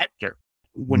to Hector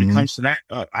when it comes to that.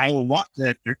 I owe a lot to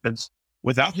Hector because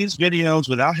without his videos,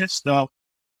 without his stuff,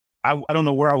 I don't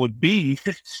know where I would be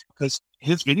because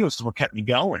his videos is what kept me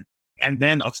going. And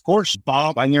then, of course,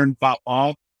 Bob, I learned about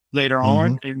Bob later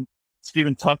on, and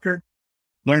Stephen Tucker,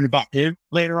 learned about him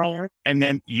later on. And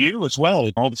then you as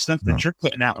well, all the stuff that you're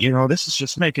putting out. This is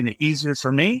just making it easier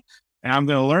for me, and I'm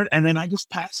going to learn. And then I just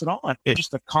pass it on. It's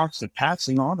just a constant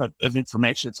passing on of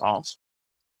information. It's awesome.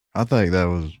 I think that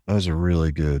was a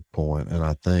really good point. And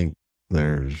I think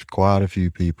there's quite a few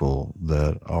people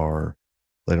that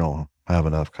they don't have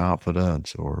enough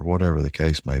confidence or whatever the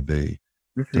case may be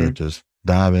to just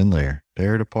dive in there,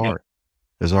 tear it apart.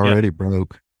 It's already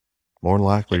broke. More than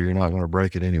likely, you're not going to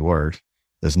break it any worse.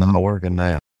 It's not working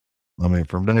now. I mean,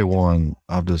 from day one,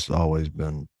 I've just always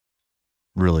been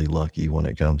really lucky when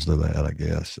it comes to that, I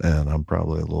guess. And I'm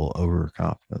probably a little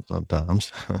overconfident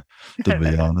sometimes, to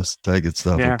be honest, taking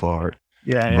stuff Yeah. apart.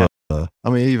 Yeah. But I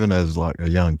mean, even as like a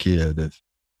young kid, if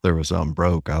there was something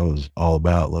broke, I was all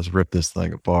about let's rip this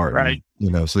thing apart Right.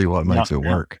 and see what Yeah. makes it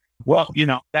Yeah. work. Well,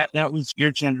 that was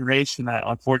your generation.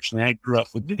 Unfortunately, I grew up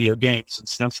with video games and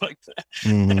stuff like that.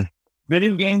 Hmm.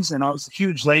 Video games, and I was a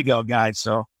huge Lego guy,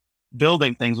 so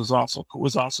building things was also a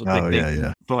big Oh thing.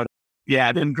 yeah, But yeah,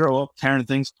 I didn't grow up tearing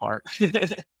things apart.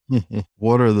 yeah.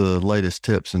 What are the latest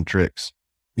tips and tricks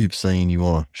you've seen you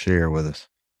want to share with us?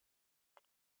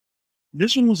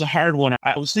 This one was a hard one.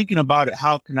 I was thinking about it.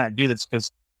 How can I do this?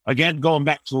 Because again, going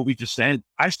back to what we just said,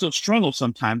 I still struggle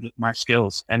sometimes with my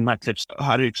skills and my tips.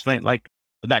 How to explain like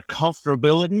that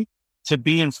comfortability to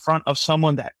be in front of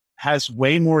someone that has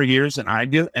way more years than I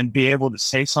do and be able to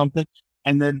say something.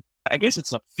 And then I guess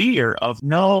it's a fear of,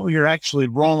 no, you're actually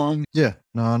wrong. Yeah,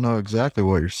 no, I know exactly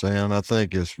what you're saying. I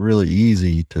think it's really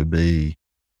easy to be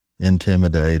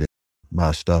intimidated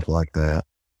by stuff like that.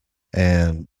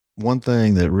 And one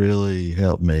thing that really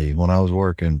helped me when I was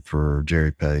working for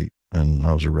Jerry Pate and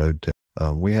I was a road tech,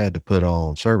 we had to put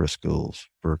on service schools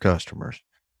for customers.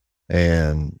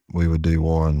 And we would do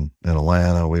one in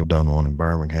Atlanta. We've done one in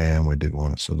Birmingham. We did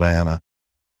one in Savannah.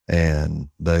 And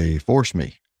they forced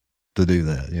me to do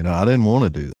that. I didn't want to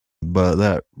do that, but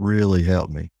that really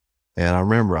helped me. And I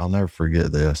remember, I'll never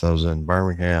forget this. I was in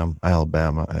Birmingham,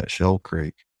 Alabama at Shoal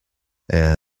Creek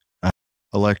and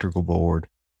electrical board.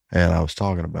 And I was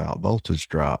talking about voltage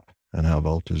drop and how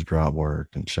voltage drop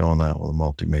worked and showing that with a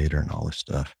multimeter and all this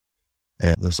stuff.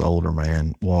 And this older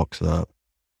man walks up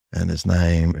and his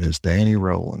name is Danny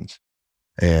Rollins.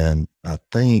 And I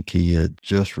think he had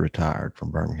just retired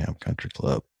from Birmingham Country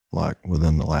Club, like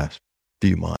within the last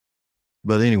few months.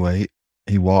 But anyway,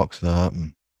 he walks up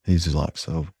and he's just like,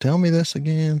 so tell me this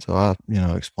again. So I,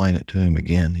 explain it to him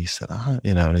again. He said,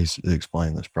 and he's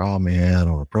explained this problem he had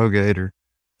on a ProGator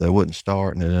that wouldn't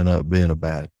start and it ended up being a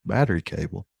bad battery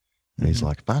cable. And he's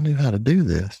like, if I knew how to do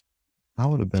this, I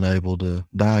would have been able to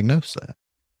diagnose that.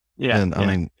 Yeah. And I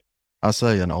mean, I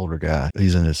say an older guy,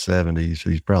 he's in his 70s.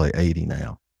 He's probably 80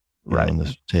 now. Right. And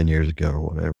this 10 years ago or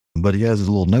whatever. But he has his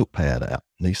little notepad out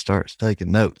and he starts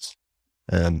taking notes.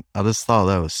 And I just thought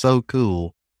that was so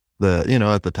cool that,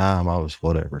 at the time I was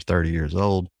 30 years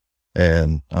old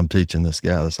and I'm teaching this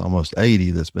guy that's almost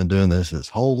 80 that's been doing this his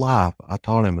whole life. I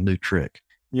taught him a new trick.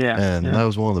 Yeah. And that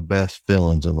was one of the best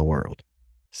feelings in the world.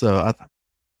 So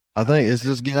I think it's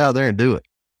just get out there and do it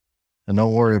and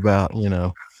don't worry about,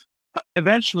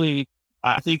 Eventually,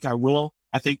 I think I will.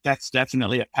 I think that's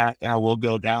definitely a path that I will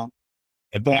go down.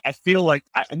 But I feel like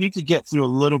I need to get through a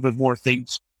little bit more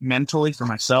things mentally for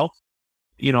myself.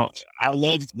 I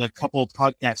loved the couple of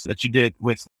podcasts that you did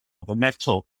with the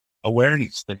mental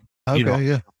awareness thing. Okay,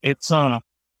 yeah. It's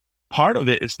part of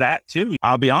it is that too.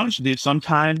 I'll be honest with you.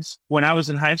 Sometimes when I was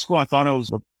in high school, I thought it was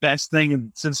the best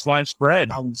thing since sliced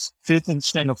bread. I was fifth in the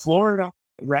state of Florida.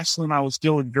 Wrestling, I was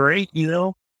doing great.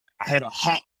 I had a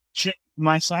hot chick on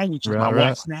my side, which is my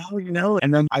wife now,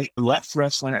 and then I left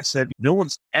wrestling. I said, no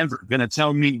one's ever going to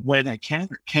tell me when I can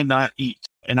or cannot eat.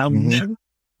 And I'm never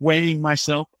weighing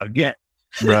myself again.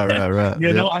 Right.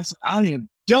 I said, I am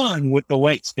done with the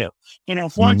weight scale.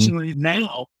 Fortunately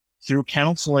now through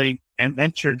counseling and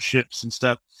internships and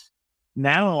stuff,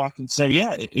 now I can say,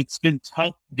 yeah, it's been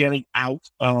tough getting out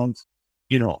of,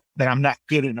 that I'm not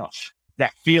good enough,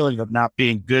 that feeling of not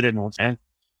being good enough. And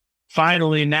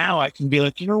finally now I can be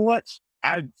like, you know what?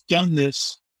 I've done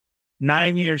this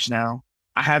 9 years now.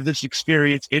 I have this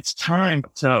experience. It's time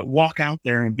to walk out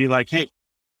there and be like, hey,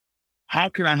 how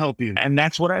can I help you? And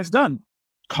that's what I've done.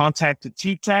 Contacted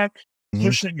T-TAC,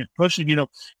 pushing,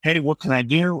 hey, what can I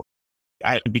do?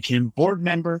 I became a board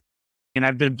member and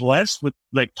I've been blessed with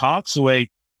like Talksaway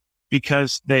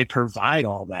because they provide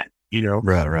all that,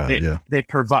 Right. They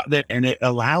provide that and it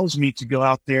allows me to go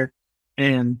out there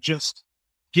and just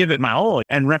give it my all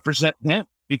and represent them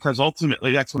because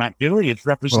ultimately that's what I'm doing. It's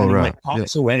representing like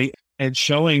Talksaway and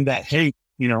showing that, hey,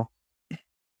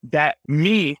 that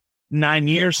me 9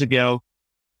 years ago,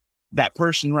 that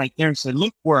person right there said,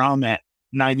 look where I'm at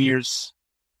 9 years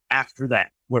after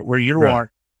that, where you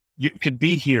are, you could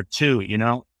be here too,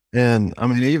 And I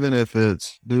mean, even if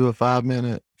it's do a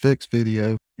 5-minute fix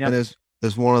video, and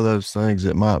it's one of those things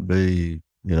that might be,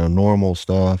 normal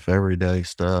stuff, everyday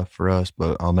stuff for us,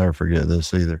 but I'll never forget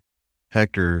this either.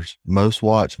 Hector's most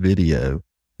watched video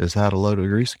is how to load a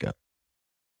grease gun.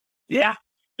 Yeah.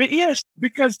 But yes,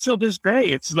 because till this day,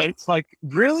 it's like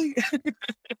really?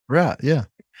 Right. Yeah.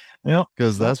 Yeah.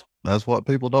 Because that's what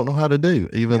people don't know how to do.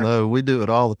 Even though we do it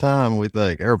all the time, we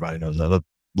think everybody knows how to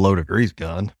load a grease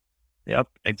gun. Yep.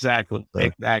 Exactly. So,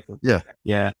 Exactly. yeah.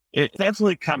 Yeah. It's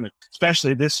definitely coming,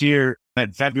 especially this year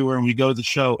in February when we go to the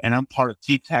show and I'm part of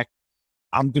T-Tech.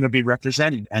 I'm going to be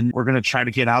representing and we're going to try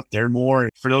to get out there more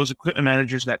for those equipment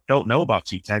managers that don't know about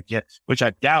T-Tech yet, which I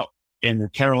doubt in the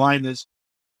Carolinas,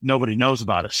 nobody knows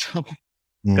about us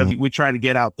because we try to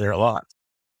get out there a lot.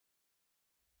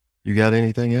 You got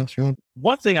anything else you want?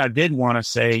 One thing I did want to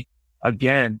say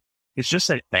again is just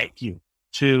say thank you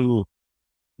to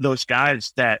those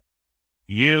guys that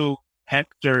you,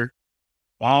 Hector,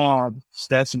 Bob,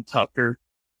 Stetson Tucker,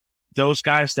 those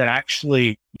guys that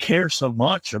actually care so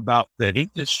much about the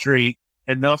industry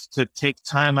enough to take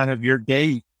time out of your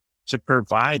day to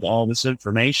provide all this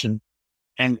information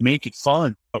and make it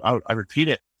fun. I repeat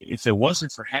it. If it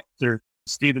wasn't for Hector,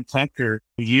 Stephen Tucker,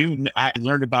 I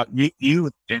learned about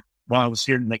you while I was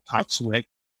here in Lake Coxswain.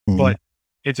 But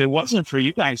if it wasn't for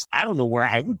you guys, I don't know where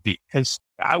I would be because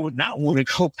I would not want to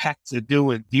go back to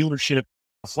doing dealership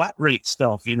flat rate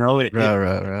stuff. You know,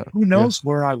 Right. Who knows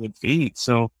where I would be?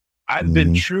 So I've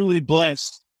been truly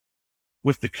blessed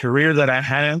with the career that I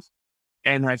have,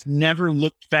 and I've never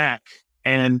looked back.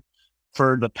 And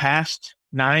for the past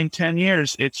 9-10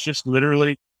 years, it's just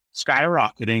literally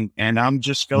skyrocketing, and I'm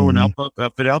just going up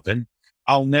and up. And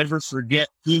I'll never forget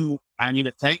who I need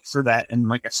to thank for that. And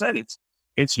like I said,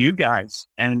 it's you guys,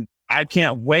 and I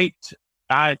can't wait.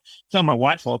 I tell my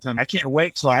wife all the time, I can't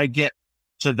wait till I get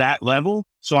to that level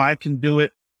so I can do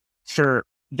it for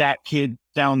that kid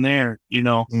down there, you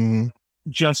know,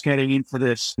 just getting into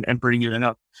this and bringing it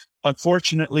up.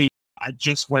 Unfortunately, I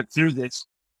just went through this.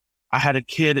 I had a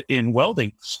kid in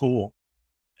welding school,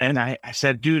 and I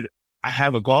said, dude, I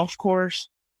have a golf course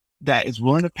that is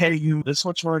willing to pay you this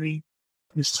much money.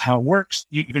 This is how it works.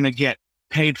 You're going to get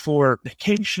paid for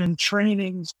vacation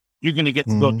trainings. You're going to get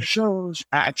to go to shows.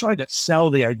 I tried to sell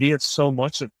the idea so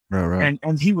much.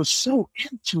 And he was so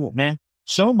into it, man.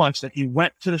 So much that he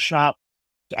went to the shop.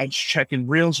 I was checking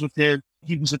reels with him.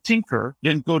 He was a tinker,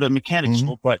 didn't go to mechanic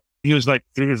school, but he was like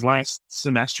through his last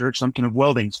semester at some kind of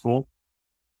welding school.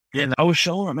 And I was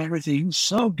showing him everything. He was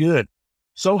so good,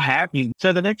 so happy.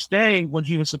 So the next day when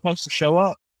he was supposed to show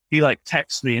up, he like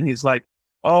texts me and he's like,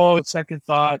 oh, second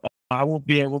thought, I won't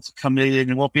be able to come in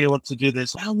and won't be able to do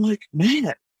this. I'm like,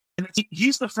 man, and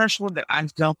he's the first one that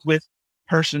I've dealt with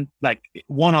person like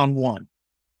one-on-one.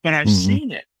 But I've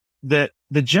seen it, that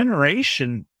the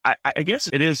generation, I guess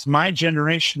it is my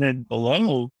generation and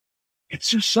below. It's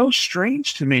just so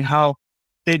strange to me how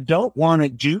they don't want to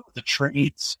do the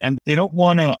trades and they don't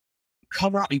want to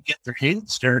come out and get their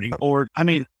hands dirty. Or, I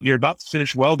mean, you're about to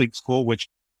finish welding school, which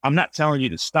I'm not telling you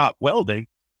to stop welding.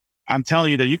 I'm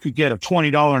telling you that you could get a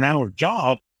 $20 an hour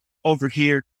job over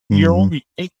here. You're only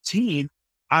 18.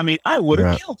 I mean, I would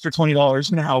have killed for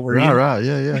 $20 an hour. Right.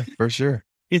 Yeah, for sure.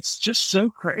 It's just so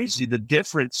crazy, the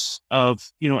difference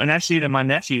of, you know, and I see it in my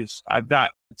nephews. I've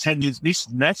got 10 nieces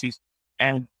and nephews,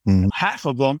 and half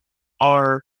of them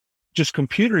are just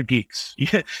computer geeks,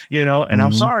 you know, and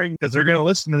I'm sorry because they're going to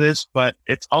listen to this, but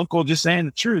it's uncle just saying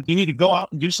the truth. You need to go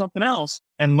out and do something else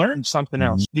and learn something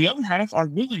else. The other half are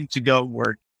willing to go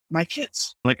work. My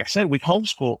kids, like I said, we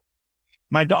homeschool.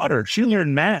 My daughter, she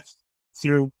learned math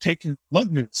through taking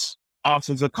lug nuts off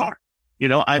of the car. You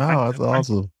know, that's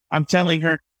awesome. I'm telling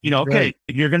her, you know, okay,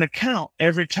 you're going to count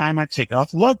every time I take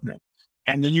off lug nut.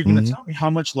 And then you're going to tell me how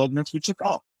much lug nuts we took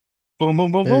off. Boom,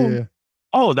 boom, boom, boom. Yeah.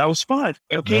 Oh, that was 5.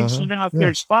 Okay, so now if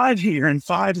there's 5 here and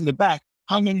 5 in the back,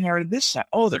 how many are in this side?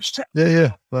 Oh, there's 10.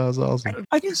 Yeah. That was awesome.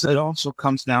 I guess it also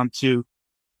comes down to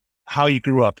how you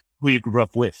grew up, who you grew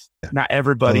up with. Not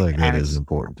everybody I think that is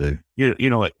important too. You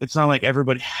know, it's not like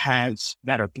everybody has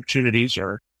that opportunities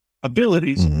or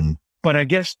abilities, but I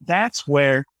guess that's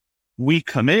where we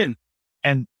come in,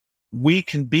 and we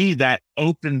can be that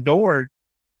open door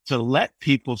to let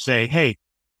people say, hey,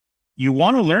 you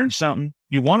want to learn something,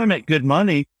 you want to make good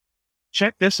money,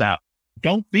 check this out.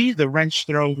 Don't be the wrench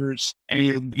throwers.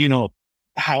 And, you know,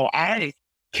 how I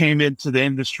came into the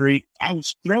industry, I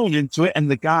was thrown into it.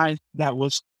 And the guy that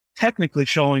was technically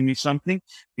showing me something,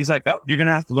 he's like, oh, you're going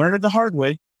to have to learn it the hard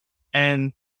way.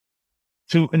 And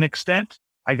to an extent,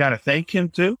 I got to thank him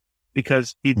too,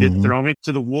 because he did throw me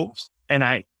to the wolves and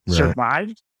I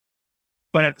survived.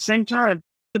 But at the same time,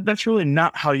 that's really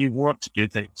not how you want to do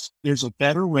things. There's a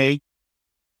better way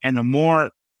and a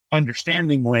more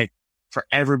understanding way for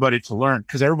everybody to learn,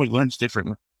 because everybody learns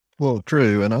differently. Well,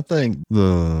 true. And I think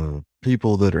the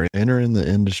people that are entering the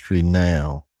industry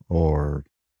now are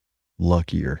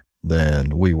luckier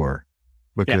than we were,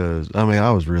 because I mean,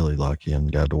 I was really lucky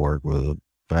and got to work with a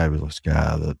fabulous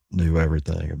guy that knew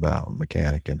everything about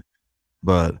mechanicing.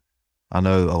 But I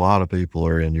know a lot of people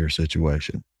are in your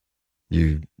situation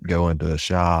You go into a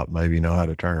shop, maybe you know how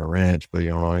to turn a wrench, but you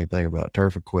don't know anything about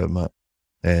turf equipment,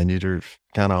 and you just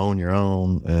kind of own your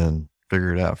own and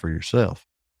figure it out for yourself.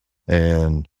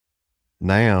 And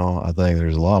now I think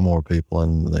there's a lot more people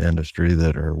in the industry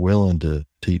that are willing to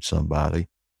teach somebody.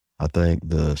 I think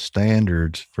the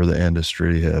standards for the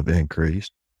industry have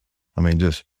increased. I mean,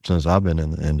 just since I've been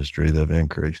in the industry, they've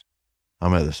increased.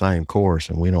 I'm at the same course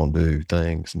and we don't do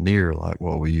things near like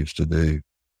what we used to do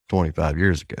 25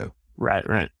 years ago.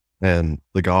 Right. And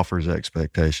the golfers'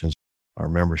 expectations, our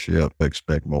membership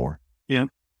expect more. Yeah.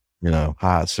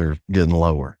 Heights are getting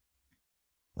lower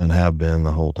and have been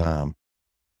the whole time.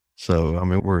 So, I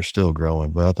mean, we're still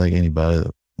growing, but I think anybody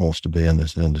that wants to be in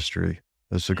this industry,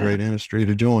 it's a great industry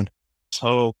to join.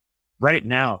 So right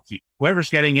now, whoever's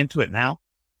getting into it now,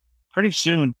 pretty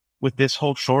soon with this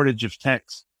whole shortage of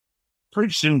techs,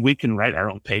 pretty soon we can write our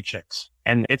own paychecks,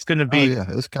 and it's going to be,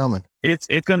 it's coming. It's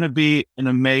going to be an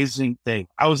amazing thing.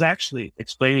 I was actually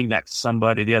explaining that to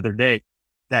somebody the other day,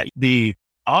 that the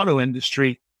auto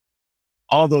industry,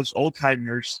 all those old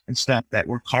timers and stuff that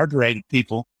were carbureted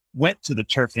people went to the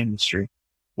turf industry,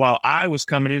 while I was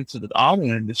coming into the auto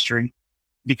industry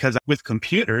because with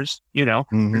computers,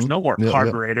 there's no more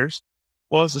carburetors.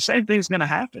 Well, it's the same thing is going to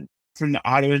happen from the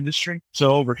auto industry.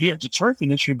 So over here, it's the turf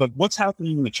industry, but what's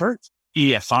happening in the turf?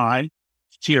 EFI,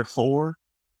 Tier 4,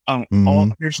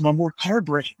 there's no more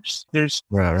carburetors. There's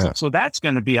right. So that's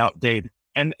going to be outdated.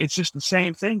 And it's just the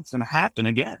same thing. It's going to happen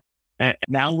again. And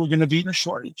now we're going to be in a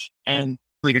shortage. And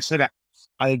like I said,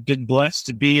 I've been blessed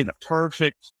to be in a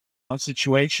perfect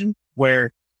situation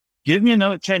where give me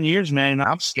another 10 years, man.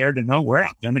 I'm scared to know where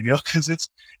I'm going to go because it's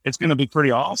going to be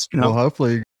pretty awesome. Well,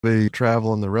 hopefully be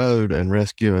traveling the road and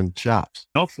rescuing shops.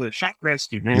 Hopefully shop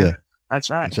rescue, man. Yeah. That's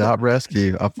right. Shop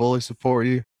rescue. I fully support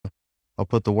you. I'll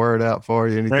put the word out for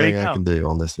you. Anything I can do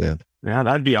on this end. Yeah,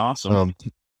 that'd be awesome.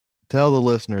 Tell the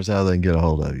listeners how they can get a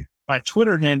hold of you. My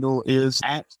Twitter handle is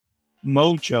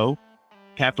 @Mojo,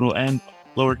 capital N,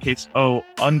 lowercase o,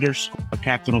 underscore,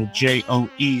 capital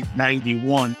JOE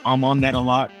 91. I'm on that a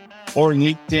lot. Or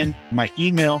LinkedIn. My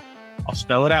email, I'll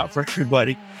spell it out for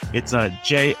everybody. It's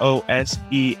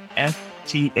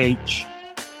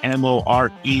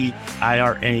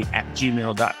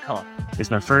JOSEFTHMOREIRA@gmail.com. It's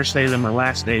my first name and my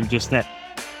last name, just that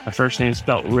my first name is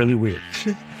spelled really weird.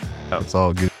 It's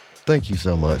all good. Thank you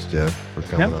so much, Joe, for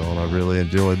coming on. I really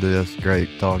enjoyed this.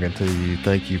 Great talking to you.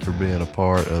 Thank you for being a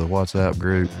part of the WhatsApp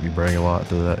group. You bring a lot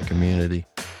to that community.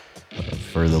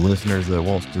 For the listeners that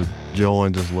wants to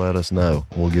join, just let us know.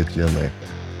 We'll get you in there.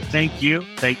 Thank you.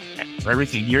 Thank you for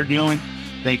everything you're doing.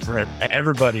 Thank you for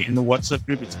everybody in the WhatsApp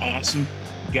group. It's awesome.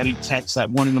 Getting texts at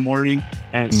 1 a.m.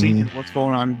 and seeing what's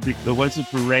going on. What's it,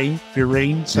 Bahrain?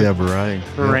 Bahrain.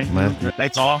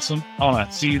 That's awesome.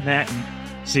 Seeing that and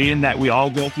seeing that we all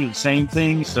go through the same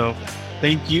thing. So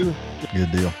thank you.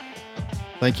 Good deal.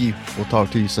 Thank you. We'll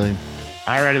talk to you soon.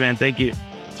 All right, man. Thank you.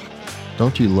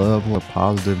 Don't you love what a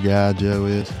positive guy Joe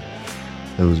is?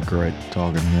 It was great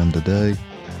talking to him today.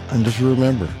 And just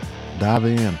remember, dive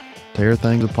in, tear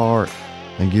things apart,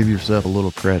 and give yourself a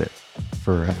little credit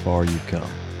for how far you've come.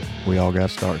 We all got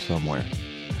to start somewhere.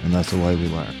 And that's the way we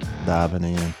learn. Diving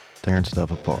in, tearing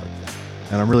stuff apart.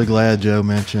 And I'm really glad Joe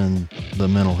mentioned the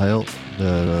mental health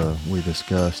that we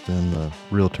discussed in the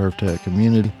Real Turf Tech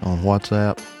community on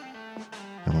WhatsApp.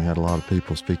 And we had a lot of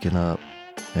people speaking up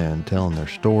and telling their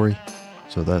story.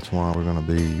 So that's why we're going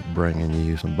to be bringing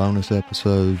you some bonus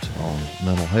episodes on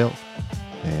mental health.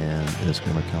 And it's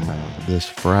going to come out this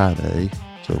Friday.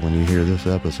 So when you hear this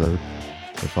episode,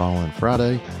 the following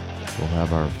Friday, we'll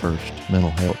have our first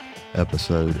mental health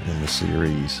episode in the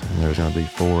series. And there's going to be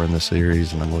 4 in the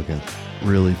series, and I'm looking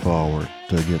really forward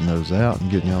to getting those out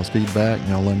and getting y'all's feedback, and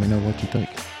y'all let me know what you think.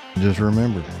 And just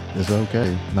remember, it's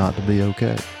okay not to be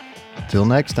okay. Till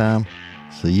next time,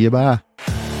 see you, bye.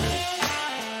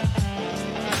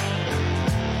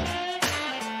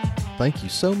 Thank you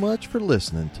so much for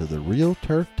listening to the Real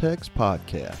Turf Techs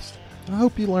podcast. I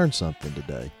hope you learned something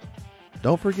today.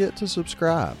 Don't forget to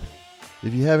subscribe.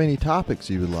 If you have any topics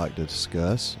you would like to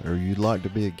discuss or you'd like to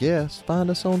be a guest,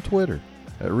 find us on Twitter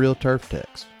at Real Turf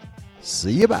Techs.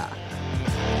 See you, bye.